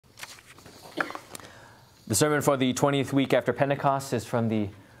The sermon for the 20th week after Pentecost is from the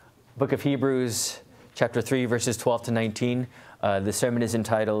book of Hebrews, chapter 3, verses 12 to 19. The sermon is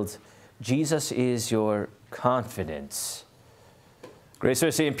entitled, Jesus is Your Confidence. Grace,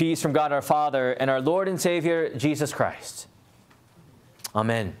 mercy, and peace from God our Father and our Lord and Savior, Jesus Christ.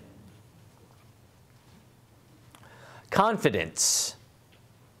 Amen. Confidence.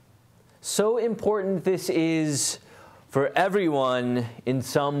 So important this is for everyone in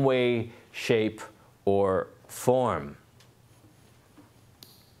some way, shape, or form.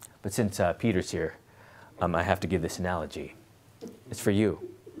 But since Peter's here, I have to give this analogy. It's for you.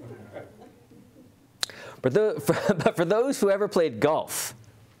 But for those who ever played golf,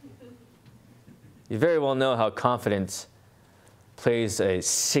 you very well know how confidence plays a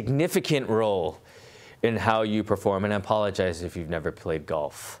significant role in how you perform. And I apologize if you've never played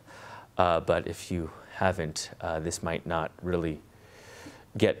golf. But if you haven't, this might not really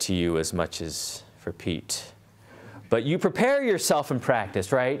get to you as much as for Pete. But you prepare yourself in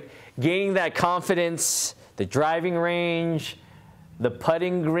practice, right? Gaining that confidence, the driving range, the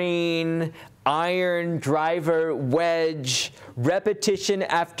putting green, iron, driver, wedge, repetition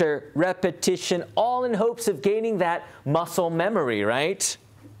after repetition, all in hopes of gaining that muscle memory, right?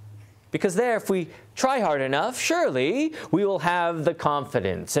 Because there, if we try hard enough, surely we will have the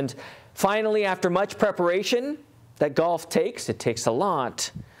confidence. And finally, after much preparation that golf takes, it takes a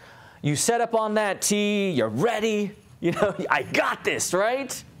lot, you set up on that tee, you're ready, you know, I got this,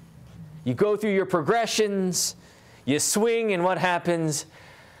 right? You go through your progressions, you swing, and what happens?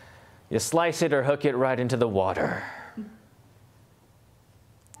 You slice it or hook it right into the water.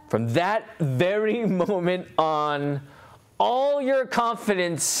 From that very moment on, all your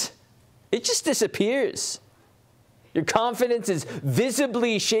confidence, it just disappears. Your confidence is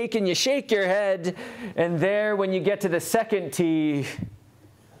visibly shaken. You shake your head, and there, when you get to the second tee,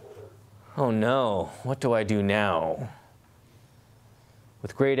 oh no, what do I do now?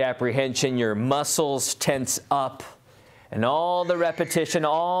 With great apprehension, your muscles tense up, and all the repetition,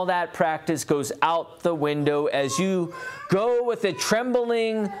 all that practice goes out the window as you go with a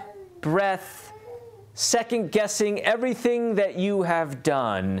trembling breath, second-guessing everything that you have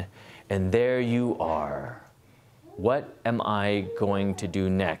done. And there you are. What am I going to do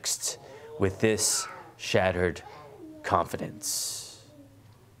next with this shattered confidence?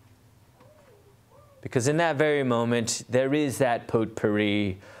 Because in that very moment, there is that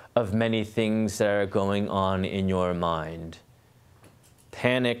potpourri of many things that are going on in your mind.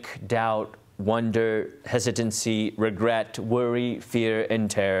 Panic, doubt, wonder, hesitancy, regret, worry, fear,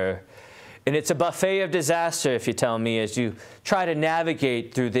 and terror. And it's a buffet of disaster, if you tell me, as you try to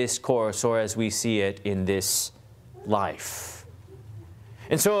navigate through this course, or as we see it in this life.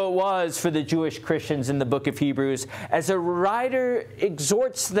 And so it was for the Jewish Christians in the book of Hebrews, as a writer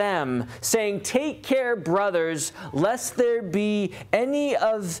exhorts them, saying, "Take care, brothers, lest there be any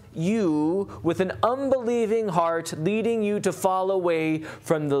of you with an unbelieving heart leading you to fall away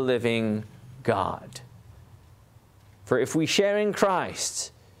from the living God. For if we share in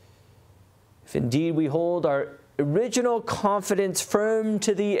Christ, if indeed we hold our original confidence firm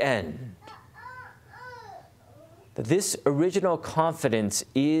to the end," that this original confidence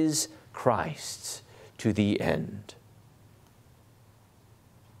is Christ to the end.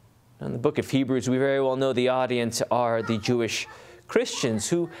 In the book of Hebrews, we very well know the audience are the Jewish Christians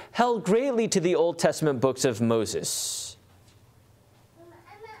who held greatly to the Old Testament books of Moses.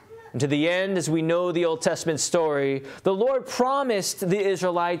 And to the end, as we know the Old Testament story, the Lord promised the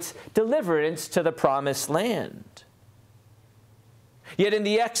Israelites deliverance to the promised land. Yet in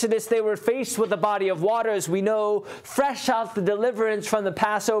the Exodus, they were faced with a body of water, as we know, fresh out the deliverance from the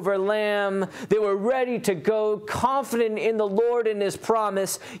Passover lamb. They were ready to go, confident in the Lord and His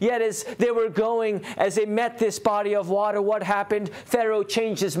promise. Yet as they were going, as they met this body of water, what happened? Pharaoh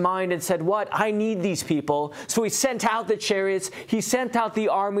changed his mind and said, "What? I need these people." So he sent out the chariots, he sent out the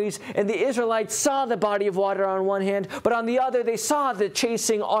armies, and the Israelites saw the body of water on one hand, but on the other they saw the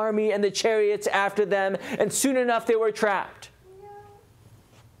chasing army and the chariots after them, and soon enough they were trapped.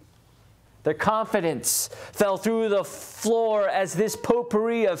 Their confidence fell through the floor as this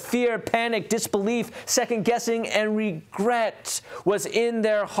potpourri of fear, panic, disbelief, second-guessing, and regret was in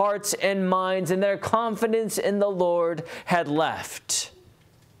their hearts and minds, and their confidence in the Lord had left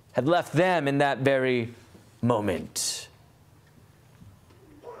them in that very moment.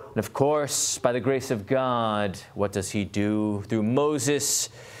 And of course, by the grace of God, what does He do? Through Moses,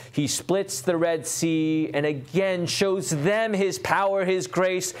 He splits the Red Sea and again shows them His power, His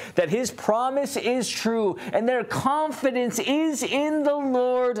grace, that His promise is true and their confidence is in the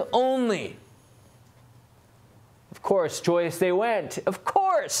Lord only. Of Of course, joyous they went. Of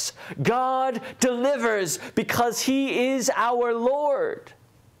course, God delivers because he is our Lord.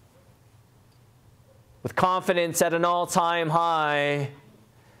 With confidence at an all-time high,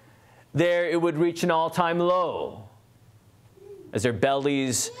 there it would reach an all-time low as their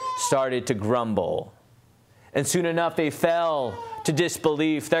bellies started to grumble. And soon enough, they fell to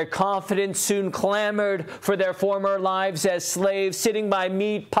disbelief. Their confidence soon clamored for their former lives as slaves, sitting by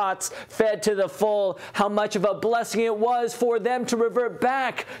meat pots fed to the full. How much of a blessing it was for them to revert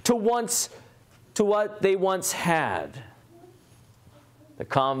back to what they once had. The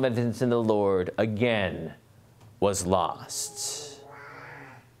confidence in the Lord again was lost.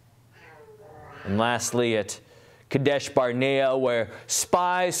 And lastly, at Kadesh Barnea, where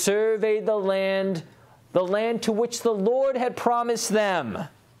spies surveyed the land to which the Lord had promised them.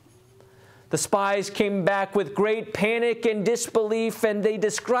 The spies came back with great panic and disbelief, and they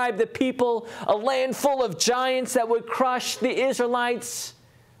described the people, a land full of giants that would crush the Israelites,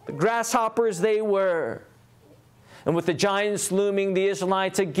 the grasshoppers they were. And with the giants looming, the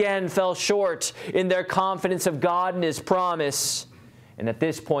Israelites again fell short in their confidence of God and his promise. And at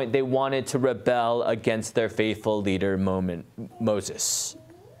this point, they wanted to rebel against their faithful leader, Moses.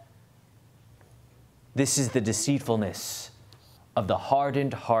 This is the deceitfulness of the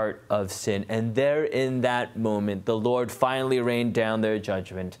hardened heart of sin. And there in that moment, the Lord finally rained down their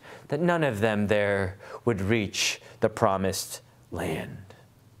judgment that none of them there would reach the promised land.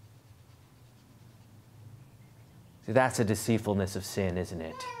 See, that's a deceitfulness of sin, isn't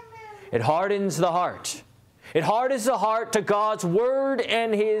it? It hardens the heart. It hardens the heart to God's word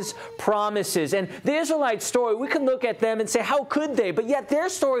and his promises. And the Israelite story, we can look at them and say, how could they? But yet their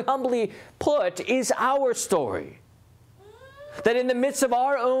story, humbly put, is our story. That in the midst of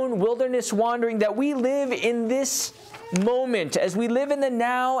our own wilderness wandering, that we live in this moment, as we live in the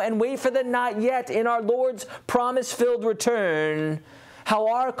now and wait for the not yet in our Lord's promise-filled return, how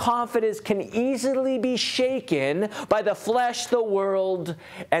our confidence can easily be shaken by the flesh, the world,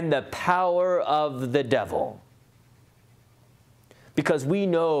 and the power of the devil. Because we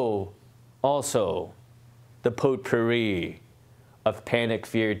know also the potpourri of panic,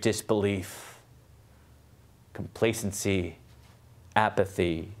 fear, disbelief, complacency,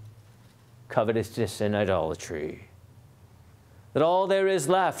 apathy, covetousness, and idolatry. That all there is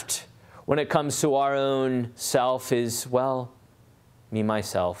left when it comes to our own self is, well, me,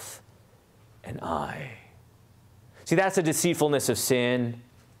 myself, and I. See, that's the deceitfulness of sin.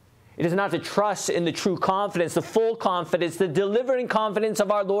 It is not to trust in the true confidence, the full confidence, the delivering confidence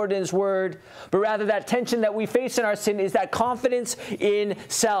of our Lord and his word, but rather that tension that we face in our sin is that confidence in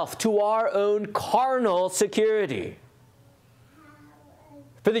self, to our own carnal security.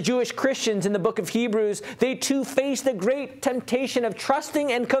 For the Jewish Christians in the book of Hebrews, they too face the great temptation of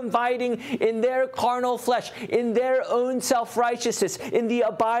trusting and confiding in their carnal flesh, in their own self-righteousness, in the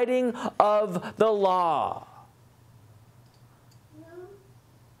abiding of the law.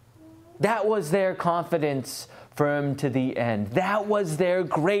 That was their confidence firm to the end. That was their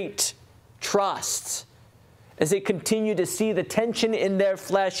great trust as they continue to see the tension in their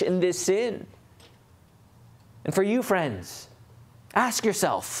flesh in this sin. And for you, friends, ask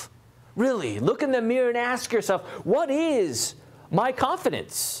yourself, really, look in the mirror and ask yourself, what is my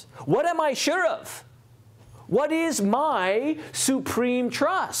confidence? What am I sure of? What is my supreme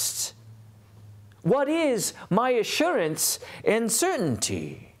trust? What is my assurance and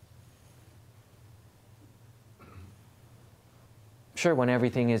certainty? Sure, when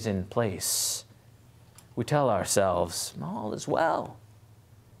everything is in place, we tell ourselves, all is well.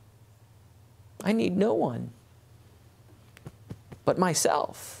 I need no one but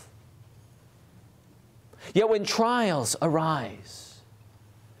myself. Yet when trials arise,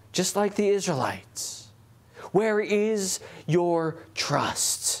 just like the Israelites, where is your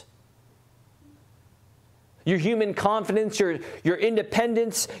trust? Your human confidence, your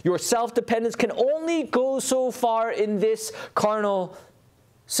independence, your self-dependence can only go so far in this carnal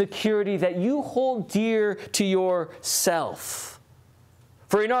security that you hold dear to yourself.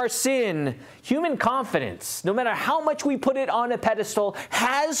 For in our sin, human confidence, no matter how much we put it on a pedestal,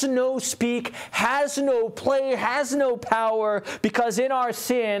 has no speak, has no play, has no power, because in our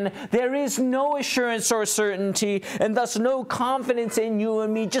sin, there is no assurance or certainty, and thus no confidence in you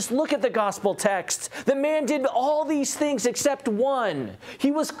and me. Just look at the gospel text. The man did all these things except one.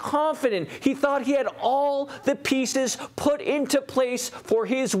 He was confident. He thought he had all the pieces put into place for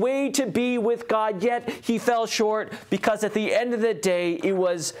his way to be with God, yet he fell short because at the end of the day, it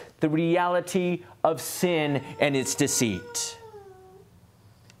was the reality of sin and its deceit.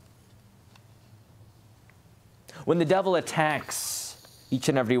 When the devil attacks each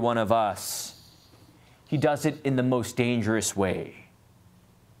and every one of us, he does it in the most dangerous way.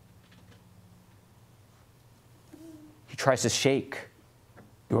 He tries to shake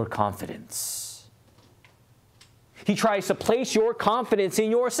your confidence. He tries to place your confidence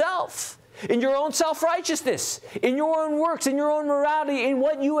in yourself, in your own self-righteousness, in your own works, in your own morality, in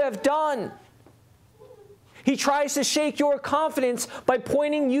what you have done. He tries to shake your confidence by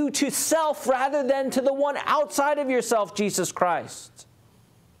pointing you to self rather than to the one outside of yourself, Jesus Christ.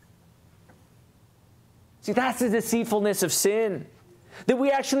 See, that's the deceitfulness of sin. That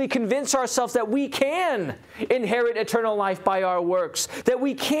we actually convince ourselves that we can inherit eternal life by our works, that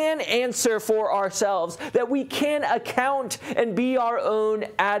we can answer for ourselves, that we can account and be our own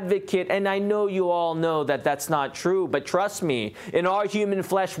advocate. And I know you all know that that's not true, but trust me, in our human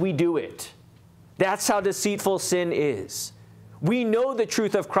flesh, we do it. That's how deceitful sin is. We know the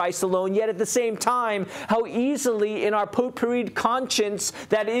truth of Christ alone, yet at the same time, how easily in our potpourried conscience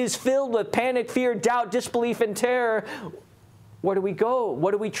that is filled with panic, fear, doubt, disbelief, and terror, where do we go? What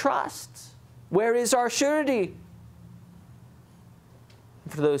do we trust? Where is our surety?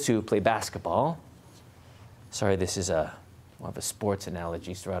 For those who play basketball, sorry, this is more of a sports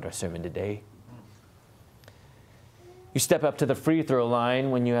analogy throughout our sermon today. You step up to the free throw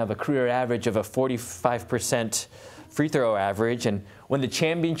line when you have a career average of a 45% free throw average, and when the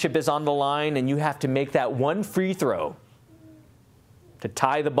championship is on the line and you have to make that one free throw to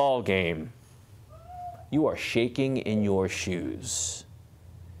tie the ball game, you are shaking in your shoes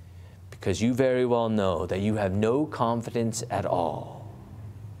because you very well know that you have no confidence at all.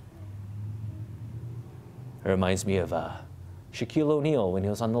 It reminds me of Shaquille O'Neal when he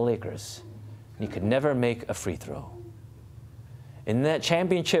was on the Lakers. He could never make a free throw. In that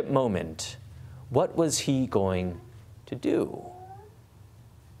championship moment, what was he going to do?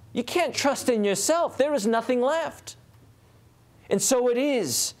 You can't trust in yourself. There is nothing left. And so it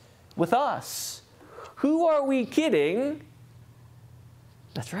is with us. Who are we kidding?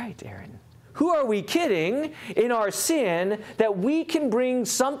 That's right, Aaron. Who are we kidding in our sin that we can bring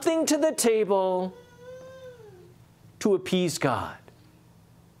something to the table to appease God?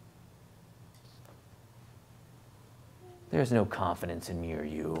 There's no confidence in me or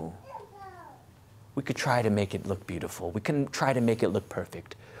you. We could try to make it look beautiful. We can try to make it look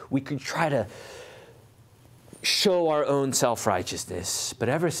perfect. We could try to show our own self-righteousness. But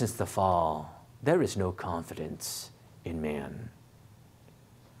ever since the fall, there is no confidence in man.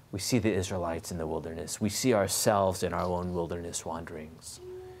 We see the Israelites in the wilderness. We see ourselves in our own wilderness wanderings.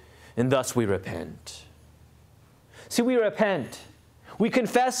 And thus we repent. See, we repent. We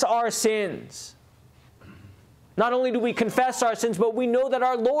confess our sins. Not only do we confess our sins, but we know that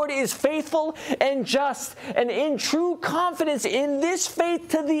our Lord is faithful and just. And in true confidence in this faith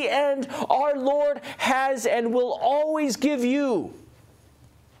to the end, our Lord has and will always give you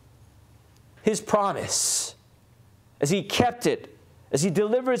His promise, as He kept it, as He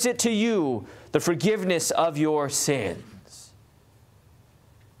delivers it to you, the forgiveness of your sins.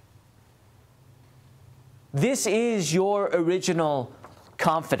 This is your original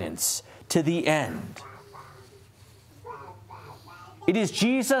confidence to the end. It is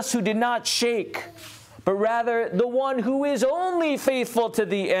Jesus who did not shake, but rather the one who is only faithful to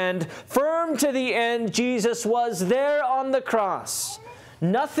the end, firm to the end. Jesus was there on the cross.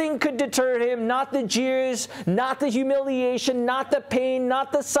 Nothing could deter him, not the jeers, not the humiliation, not the pain,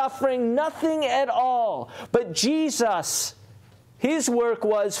 not the suffering, nothing at all. But Jesus, His work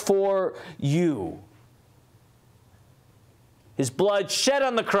was for you. His blood shed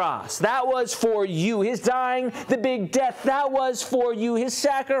on the cross, that was for you. His dying, the big death, that was for you. His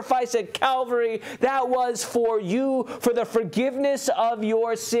sacrifice at Calvary, that was for you, for the forgiveness of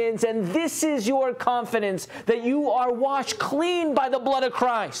your sins. And this is your confidence, that you are washed clean by the blood of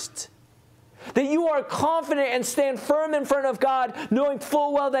Christ. That you are confident and stand firm in front of God, knowing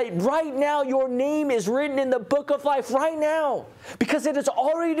full well that right now your name is written in the book of life right now, because it has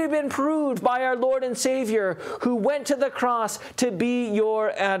already been proved by our Lord and Savior who went to the cross to be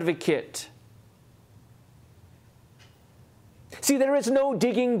your advocate. See, there is no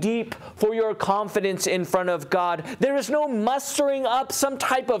digging deep for your confidence in front of God. There is no mustering up some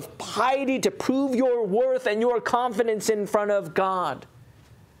type of piety to prove your worth and your confidence in front of God.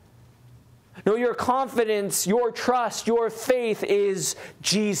 No, your confidence, your trust, your faith is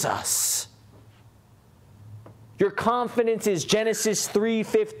Jesus. Your confidence is Genesis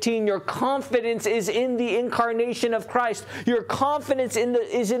 3:15. Your confidence is in the incarnation of Christ. Your confidence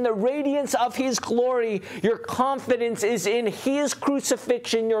is in the radiance of His glory. Your confidence is in His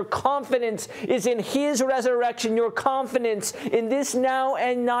crucifixion. Your confidence is in His resurrection. Your confidence in this now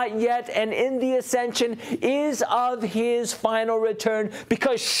and not yet and in the ascension is of His final return,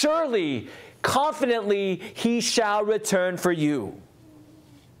 because surely confidently he shall return for you.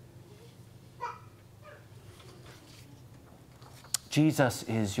 Jesus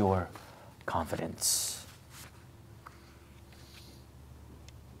is your confidence.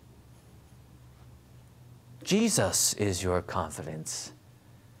 Jesus is your confidence.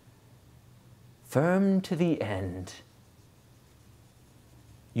 Firm to the end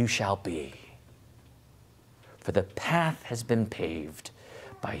you shall be, for the path has been paved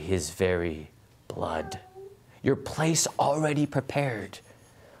by his very blood. Your place already prepared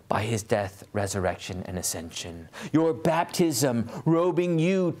by his death, resurrection, and ascension. Your baptism robing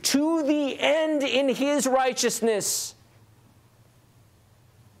you to the end in his righteousness.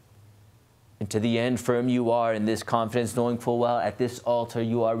 And to the end firm you are in this confidence, knowing full well at this altar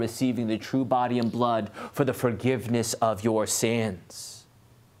you are receiving the true body and blood for the forgiveness of your sins.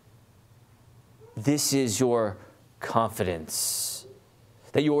 This is your confidence,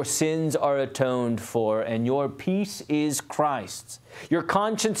 that your sins are atoned for, and your peace is Christ's. Your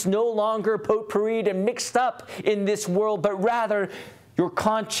conscience no longer potpourried and mixed up in this world, but rather your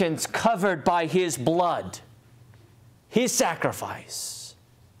conscience covered by his blood, his sacrifice.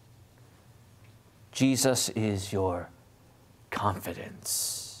 Jesus is your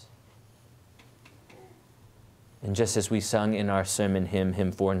confidence. And just as we sung in our sermon hymn,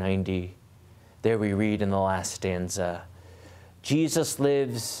 hymn 490, there we read in the last stanza, Jesus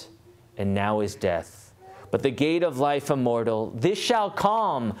lives, and now is death. But the gate of life immortal, this shall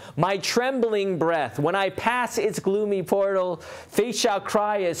calm my trembling breath. When I pass its gloomy portal, faith shall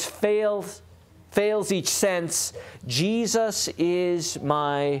cry as fails each sense. Jesus is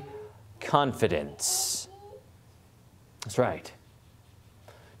my confidence. That's right.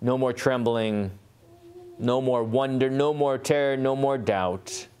 No more trembling, no more wonder, no more terror, no more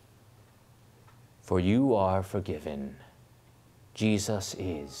doubt. For you are forgiven. Jesus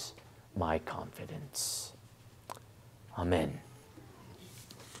is my confidence. Amen.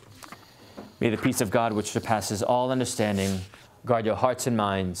 May the peace of God, which surpasses all understanding, guard your hearts and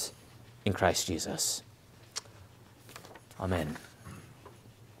minds in Christ Jesus. Amen.